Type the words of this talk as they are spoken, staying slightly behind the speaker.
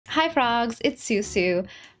Hi frogs, it's SUSU.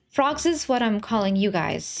 Frogs is what I'm calling you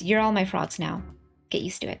guys. You're all my frogs now. Get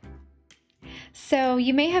used to it. So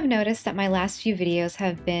you may have noticed that my last few videos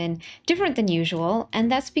have been different than usual,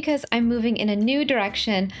 and that's because I'm moving in a new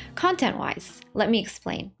direction content-wise. Let me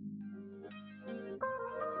explain.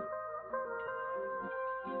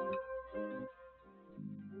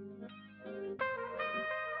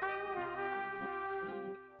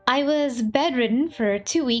 I was bedridden for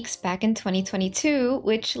 2 weeks back in 2022,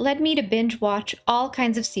 which led me to binge watch all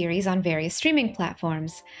kinds of series on various streaming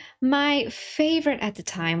platforms. My favorite at the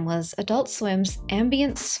time was Adult Swim's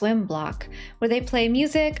Ambient Swim block, where they play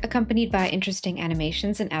music accompanied by interesting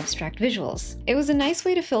animations and abstract visuals. It was a nice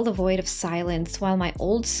way to fill the void of silence while my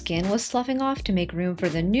old skin was sloughing off to make room for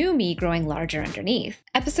the new me growing larger underneath.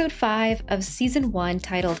 Episode 5 of Season 1,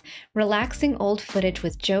 titled Relaxing Old Footage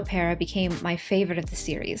with Joe Pera, became my favorite of the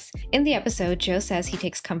series. In the episode, Joe says he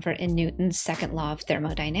takes comfort in Newton's second law of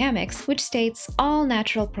thermodynamics, which states all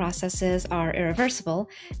natural processes are irreversible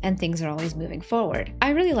and things are always moving forward. I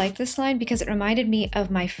really liked this line because it reminded me of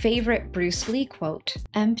my favorite Bruce Lee quote,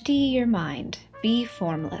 "Empty your mind. Be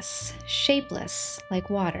formless, shapeless, like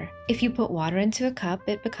water. If you put water into a cup,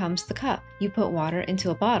 it becomes the cup. You put water into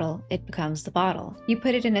a bottle, it becomes the bottle. You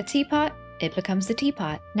put it in a teapot, it becomes the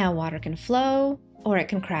teapot. Now water can flow, or it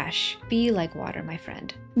can crash. Be like water, my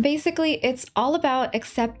friend." Basically, it's all about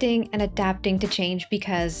accepting and adapting to change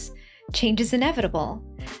because change is inevitable.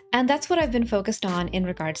 And that's what I've been focused on in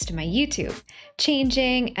regards to my YouTube,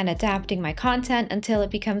 changing and adapting my content until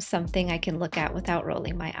it becomes something I can look at without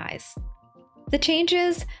rolling my eyes. The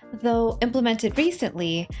changes, though implemented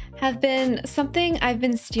recently, have been something I've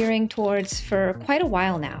been steering towards for quite a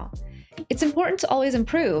while now. It's important to always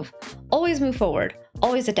improve, always move forward,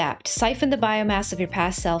 always adapt, siphon the biomass of your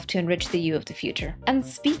past self to enrich the you of the future. And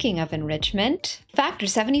speaking of enrichment, Factor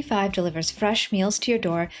 75 delivers fresh meals to your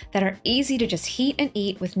door that are easy to just heat and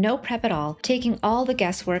eat with no prep at all, taking all the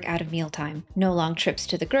guesswork out of mealtime. No long trips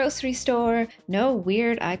to the grocery store, no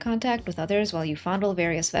weird eye contact with others while you fondle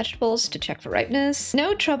various vegetables to check for ripeness,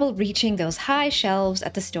 no trouble reaching those high shelves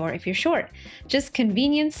at the store if you're short, just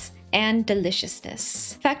convenience and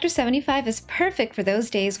deliciousness. Factor 75 is perfect for those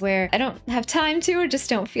days where I don't have time to or just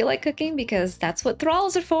don't feel like cooking, because that's what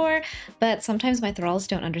thralls are for, but sometimes my thralls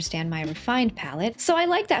don't understand my refined palate, so I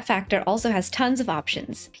like that Factor also has tons of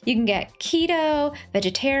options. You can get keto,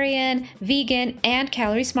 vegetarian, vegan, and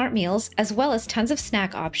calorie-smart meals, as well as tons of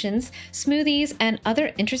snack options, smoothies, and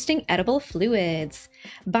other interesting edible fluids.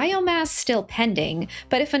 Biomass still pending,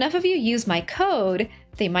 but if enough of you use my code,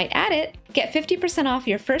 they might add it. Get 50% off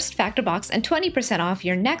your first Factor box and 20% off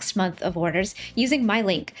your next month of orders using my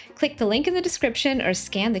link. Click the link in the description or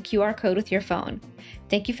scan the QR code with your phone.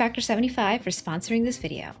 Thank you, Factor 75, for sponsoring this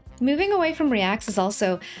video. Moving away from reacts is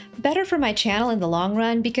also better for my channel in the long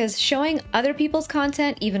run because showing other people's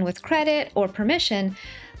content, even with credit or permission,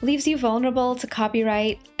 leaves you vulnerable to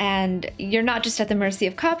copyright, and you're not just at the mercy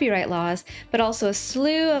of copyright laws, but also a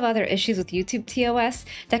slew of other issues with YouTube TOS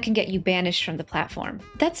that can get you banished from the platform.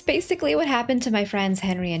 That's basically what happened to my friends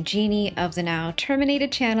Henry and Jeannie of the now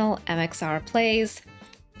terminated channel MXR Plays.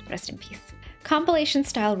 Rest in peace.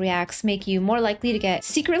 Compilation-style reacts make you more likely to get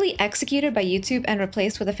secretly executed by YouTube and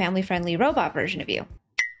replaced with a family-friendly robot version of you.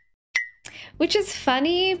 Which is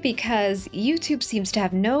funny because YouTube seems to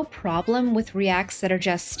have no problem with reacts that are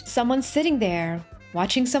just someone sitting there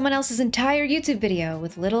watching someone else's entire YouTube video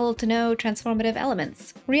with little to no transformative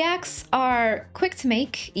elements. Reacts are quick to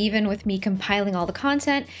make, even with me compiling all the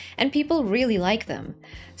content, and people really like them.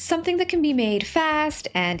 Something that can be made fast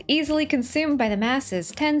and easily consumed by the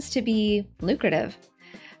masses tends to be lucrative.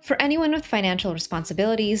 For anyone with financial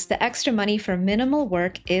responsibilities, the extra money for minimal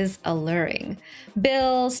work is alluring.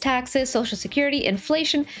 Bills, taxes, social security,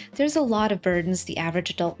 inflation, there's a lot of burdens the average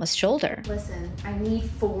adult must shoulder. Listen, I need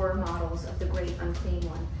 4 models of the Great Unclean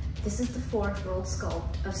One. This is the 4th world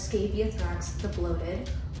sculpt of Scabiathrax the Bloated,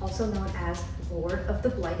 also known as Lord of the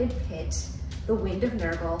Blighted Pit, the Wind of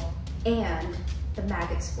Nurgle, and the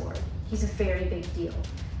Maggot Spore. He's a very big deal.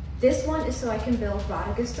 This one is so I can build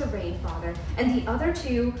Rodigus the Rainfather, and the other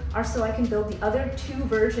 2 are so I can build the other 2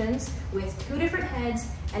 versions with 2 different heads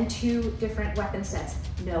and 2 different weapon sets.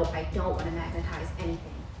 No, I don't want to magnetize anything.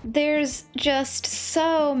 There's just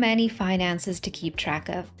so many finances to keep track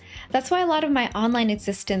of. That's why a lot of my online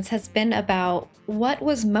existence has been about what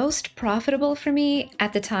was most profitable for me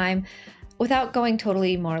at the time without going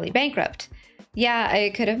totally morally bankrupt. Yeah,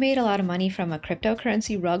 I could have made a lot of money from a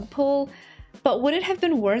cryptocurrency rug pull, but would it have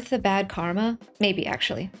been worth the bad karma? Maybe,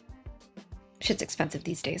 actually. Shit's expensive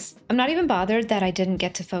these days. I'm not even bothered that I didn't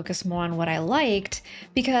get to focus more on what I liked,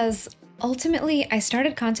 because Ultimately, I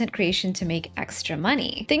started content creation to make extra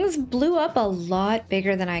money. Things blew up a lot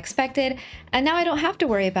bigger than I expected, and now I don't have to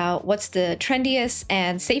worry about what's the trendiest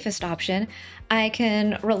and safest option. I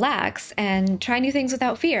can relax and try new things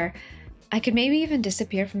without fear. I could maybe even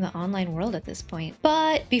disappear from the online world at this point.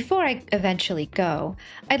 But before I eventually go,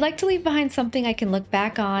 I'd like to leave behind something I can look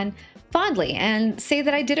back on fondly and say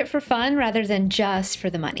that I did it for fun rather than just for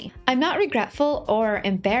the money. I'm not regretful or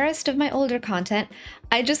embarrassed of my older content.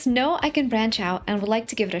 I just know I can branch out and would like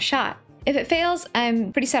to give it a shot. If it fails,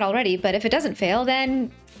 I'm pretty sad already, but if it doesn't fail,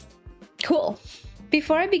 then cool.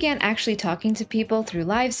 Before I began actually talking to people through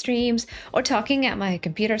live streams or talking at my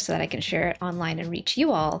computer so that I can share it online and reach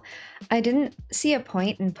you all, I didn't see a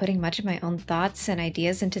point in putting much of my own thoughts and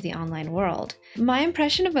ideas into the online world. My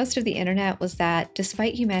impression of most of the internet was that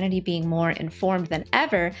despite humanity being more informed than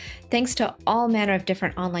ever, thanks to all manner of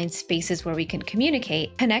different online spaces where we can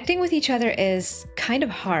communicate, connecting with each other is kind of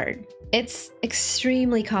hard. It's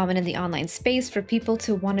extremely common in the online space for people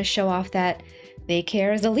to want to show off that they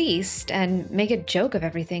care the least and make a joke of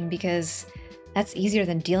everything because that's easier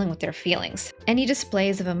than dealing with their feelings. Any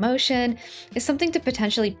displays of emotion is something to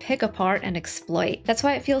potentially pick apart and exploit. That's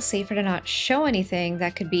why it feels safer to not show anything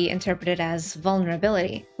that could be interpreted as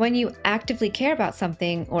vulnerability. When you actively care about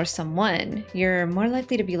something or someone, you're more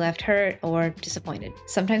likely to be left hurt or disappointed.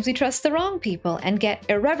 Sometimes we trust the wrong people and get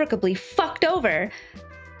irrevocably fucked over.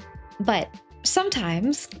 But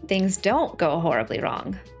sometimes things don't go horribly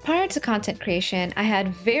wrong. Prior to content creation, I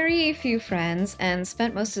had very few friends and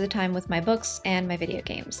spent most of the time with my books and my video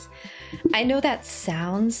games. I know that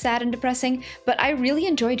sounds sad and depressing, but I really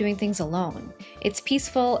enjoy doing things alone. It's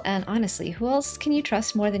peaceful, and honestly, who else can you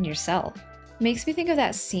trust more than yourself? Makes me think of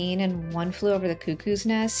that scene in One Flew Over the Cuckoo's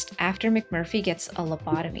Nest after McMurphy gets a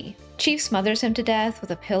lobotomy. Chief smothers him to death with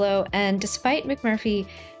a pillow, and despite McMurphy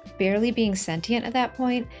barely being sentient at that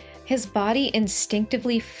point, his body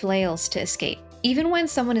instinctively flails to escape. Even when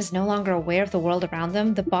someone is no longer aware of the world around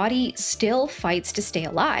them, the body still fights to stay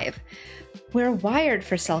alive. We're wired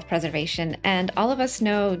for self-preservation, and all of us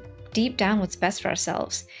know deep down what's best for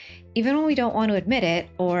ourselves, even when we don't want to admit it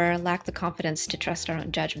or lack the confidence to trust our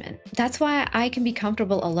own judgment. That's why I can be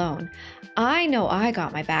comfortable alone. I know I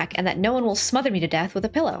got my back and that no one will smother me to death with a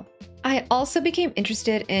pillow. I also became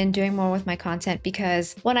interested in doing more with my content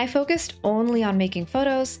because when I focused only on making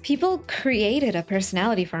photos, people created a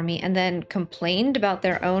personality for me and then complained about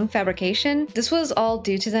their own fabrication. This was all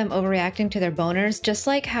due to them overreacting to their boners, just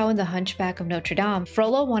like how in The Hunchback of Notre Dame,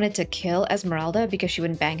 Frollo wanted to kill Esmeralda because she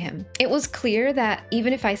wouldn't bang him. It was clear that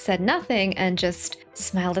even if I said nothing and just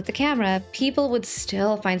smiled at the camera, people would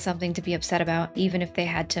still find something to be upset about, even if they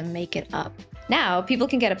had to make it up. Now, people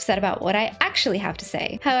can get upset about what I actually have to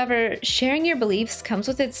say. However, sharing your beliefs comes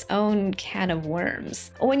with its own can of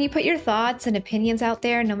worms. When you put your thoughts and opinions out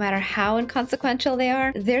there, no matter how inconsequential they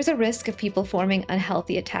are, there's a risk of people forming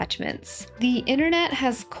unhealthy attachments. The internet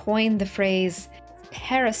has coined the phrase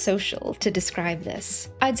parasocial to describe this.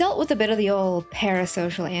 I dealt with a bit of the old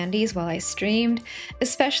parasocial Andes while I streamed,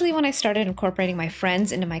 especially when I started incorporating my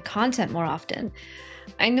friends into my content more often.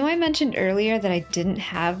 I know I mentioned earlier that I didn't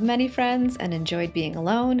have many friends and enjoyed being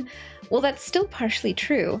alone. Well, that's still partially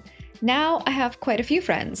true. Now I have quite a few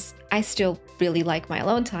friends. I still really like my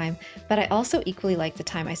alone time, but I also equally like the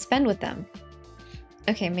time I spend with them.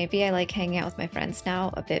 Okay, maybe I like hanging out with my friends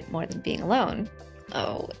now a bit more than being alone.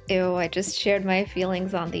 Oh, ew, I just shared my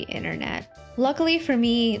feelings on the internet. Luckily for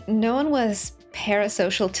me, no one was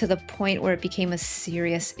parasocial to the point where it became a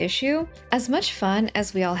serious issue. As much fun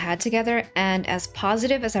as we all had together and as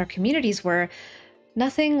positive as our communities were,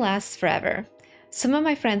 nothing lasts forever. Some of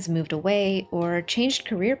my friends moved away or changed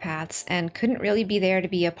career paths and couldn't really be there to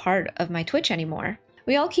be a part of my Twitch anymore.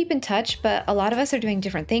 We all keep in touch, but a lot of us are doing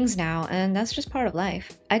different things now, and that's just part of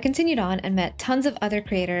life. I continued on and met tons of other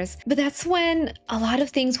creators, but that's when a lot of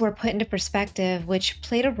things were put into perspective, which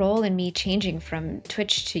played a role in me changing from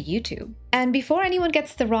Twitch to YouTube. And before anyone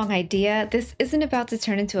gets the wrong idea, this isn't about to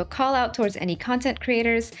turn into a call out towards any content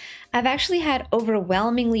creators. I've actually had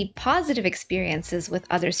overwhelmingly positive experiences with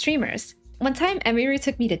other streamers. One time, Emiru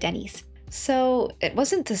took me to Denny's. So it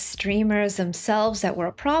wasn't the streamers themselves that were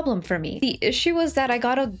a problem for me. The issue was that I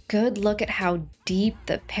got a good look at how deep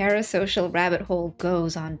the parasocial rabbit hole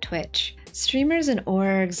goes on Twitch. Streamers and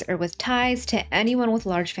orgs or with ties to anyone with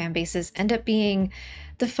large fan bases end up being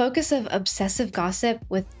the focus of obsessive gossip,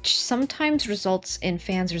 which sometimes results in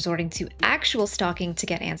fans resorting to actual stalking to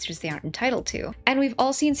get answers they aren't entitled to. And we've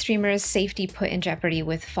all seen streamers' safety put in jeopardy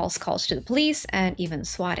with false calls to the police and even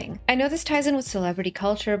swatting. I know this ties in with celebrity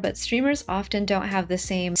culture, but streamers often don't have the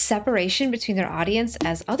same separation between their audience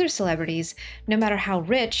as other celebrities, no matter how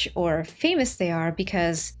rich or famous they are,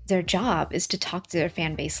 because their job is to talk to their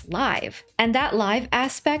fan base live. And that live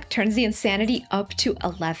aspect turns the insanity up to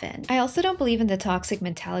 11. I also don't believe in the toxic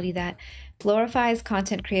mentality that glorifies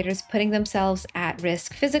content creators putting themselves at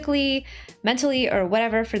risk physically, mentally, or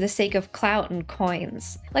whatever for the sake of clout and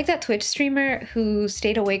coins. Like that Twitch streamer who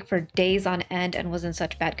stayed awake for days on end and was in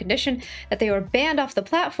such bad condition that they were banned off the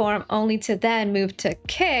platform only to then move to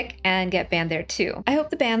Kick and get banned there too. I hope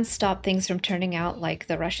the bans stop things from turning out like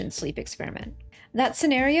the Russian sleep experiment. That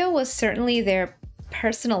scenario was certainly their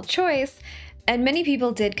personal choice, and many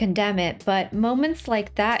people did condemn it, but moments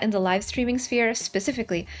like that in the live streaming sphere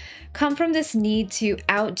specifically come from this need to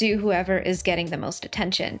outdo whoever is getting the most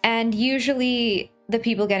attention. And usually the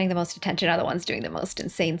people getting the most attention are the ones doing the most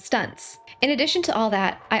insane stunts. In addition to all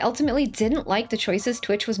that, I ultimately didn't like the choices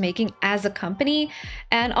Twitch was making as a company,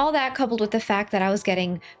 and all that coupled with the fact that I was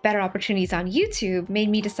getting better opportunities on YouTube made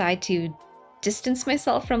me decide to distance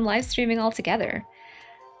myself from live streaming altogether.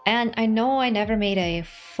 And I know I never made a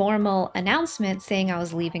formal announcement saying I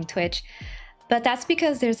was leaving Twitch, but that's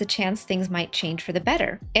because there's a chance things might change for the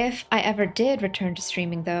better. If I ever did return to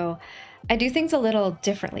streaming though, I do things a little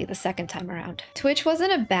differently the second time around. Twitch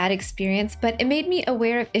wasn't a bad experience, but it made me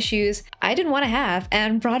aware of issues I didn't want to have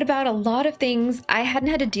and brought about a lot of things I hadn't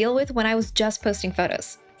had to deal with when I was just posting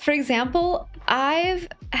photos. For example, I've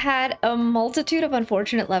had a multitude of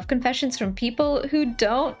unfortunate love confessions from people who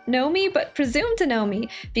don't know me but presume to know me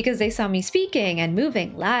because they saw me speaking and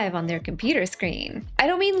moving live on their computer screen. I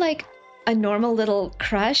don't mean like a normal little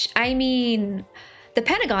crush, I mean the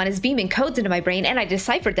Pentagon is beaming codes into my brain and I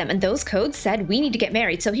deciphered them, and those codes said we need to get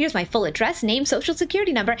married, so here's my full address, name, social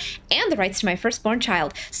security number, and the rights to my firstborn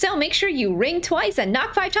child. So make sure you ring twice and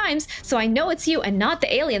knock 5 times so I know it's you and not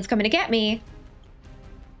the aliens coming to get me.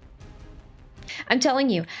 I'm telling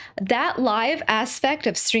you, that live aspect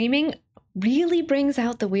of streaming really brings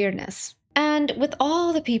out the weirdness. And with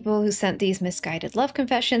all the people who sent these misguided love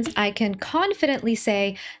confessions, I can confidently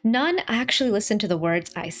say none actually listened to the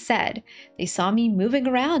words I said. They saw me moving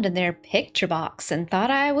around in their picture box and thought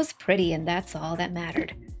I was pretty, and that's all that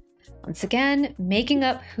mattered. Once again, making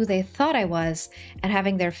up who they thought I was and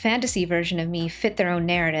having their fantasy version of me fit their own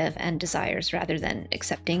narrative and desires rather than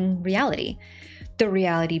accepting reality. The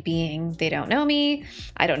reality being they don't know me,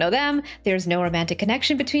 I don't know them, there's no romantic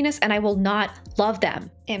connection between us, and I will not love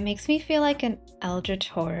them. It makes me feel like an eldritch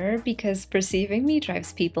horror because perceiving me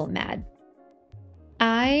drives people mad.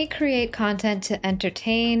 I create content to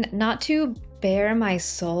entertain, not to bare my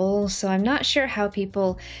soul, so I'm not sure how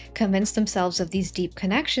people convince themselves of these deep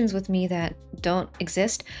connections with me that don't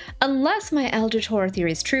exist, unless my eldritch horror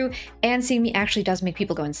theory is true and seeing me actually does make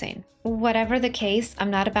people go insane. Whatever the case, I'm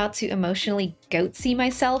not about to emotionally goat-see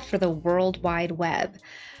myself for the World Wide Web.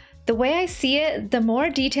 The way I see it, the more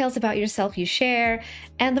details about yourself you share,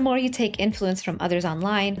 and the more you take influence from others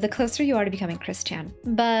online, the closer you are to becoming Christian.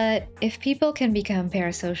 But if people can become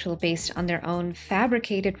parasocial based on their own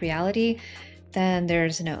fabricated reality, then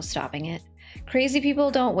there's no stopping it. Crazy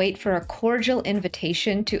people don't wait for a cordial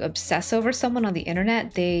invitation to obsess over someone on the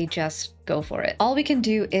internet, they just go for it. All we can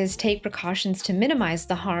do is take precautions to minimize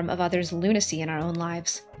the harm of others' lunacy in our own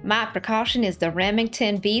lives. My precaution is the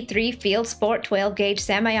Remington V3 Field Sport 12-gauge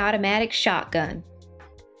semi-automatic shotgun.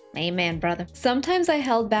 Amen, brother. Sometimes I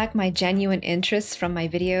held back my genuine interests from my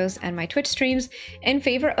videos and my Twitch streams in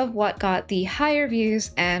favor of what got the higher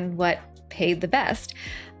views and what paid the best.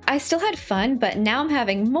 I still had fun, but now I'm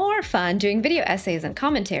having more fun doing video essays and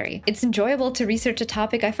commentary. It's enjoyable to research a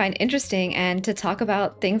topic I find interesting and to talk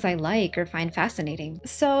about things I like or find fascinating.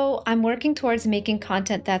 So I'm working towards making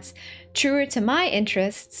content that's truer to my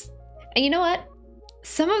interests. And you know what?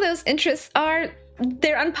 Some of those interests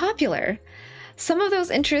they're unpopular. Some of those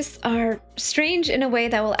interests are strange in a way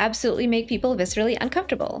that will absolutely make people viscerally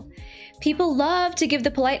uncomfortable. People love to give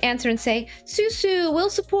the polite answer and say, "SUSU, we'll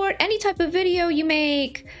support any type of video you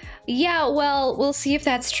make." Yeah, well, we'll see if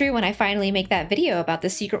that's true when I finally make that video about the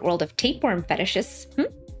secret world of tapeworm fetishes.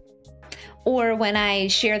 Or when I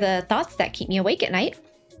share the thoughts that keep me awake at night.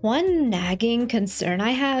 One nagging concern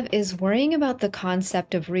I have is worrying about the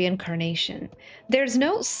concept of reincarnation. There's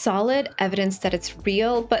no solid evidence that it's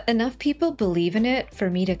real, but enough people believe in it for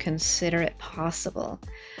me to consider it possible.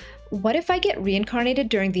 What if I get reincarnated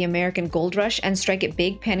during the American gold rush and strike it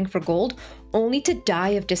big panning for gold? only to die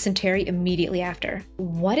of dysentery immediately after?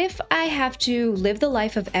 What if I have to live the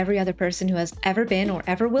life of every other person who has ever been or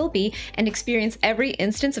ever will be and experience every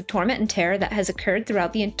instance of torment and terror that has occurred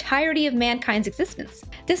throughout the entirety of mankind's existence?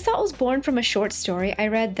 This thought was born from a short story I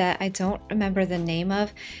read that I don't remember the name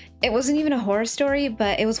of. It wasn't even a horror story,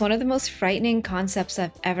 but it was one of the most frightening concepts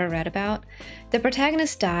I've ever read about. The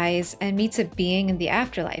protagonist dies and meets a being in the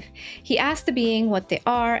afterlife. He asks the being what they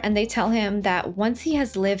are, and they tell him that once he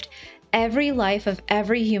has lived every life of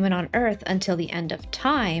every human on Earth until the end of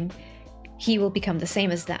time, he will become the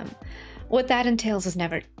same as them. What that entails is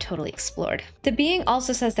never totally explored. The being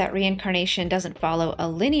also says that reincarnation doesn't follow a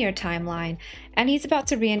linear timeline, and he's about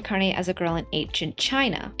to reincarnate as a girl in ancient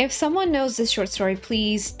China. If someone knows this short story,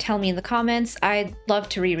 please tell me in the comments. I'd love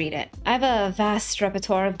to reread it. I have a vast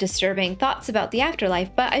repertoire of disturbing thoughts about the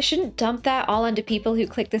afterlife, but I shouldn't dump that all onto people who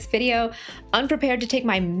click this video unprepared to take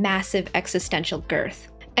my massive existential girth.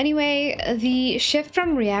 Anyway, the shift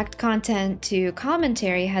from React content to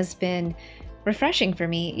commentary has been refreshing for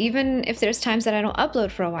me, even if there's times that I don't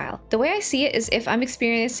upload for a while. The way I see it is if I'm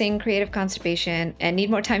experiencing creative constipation and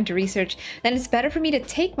need more time to research, then it's better for me to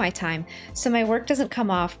take my time so my work doesn't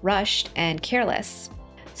come off rushed and careless.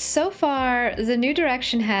 So far, the new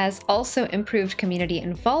direction has also improved community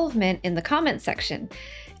involvement in the comment section.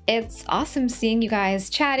 It's awesome seeing you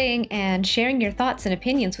guys chatting and sharing your thoughts and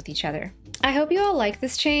opinions with each other. I hope you all like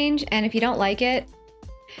this change, and if you don't like it,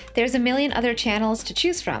 there's a million other channels to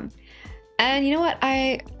choose from. And you know what,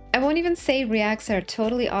 I won't even say reacts are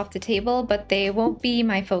totally off the table, but they won't be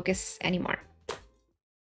my focus anymore.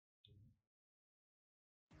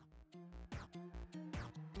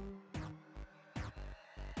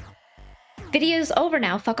 Video's over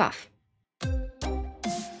now, fuck off.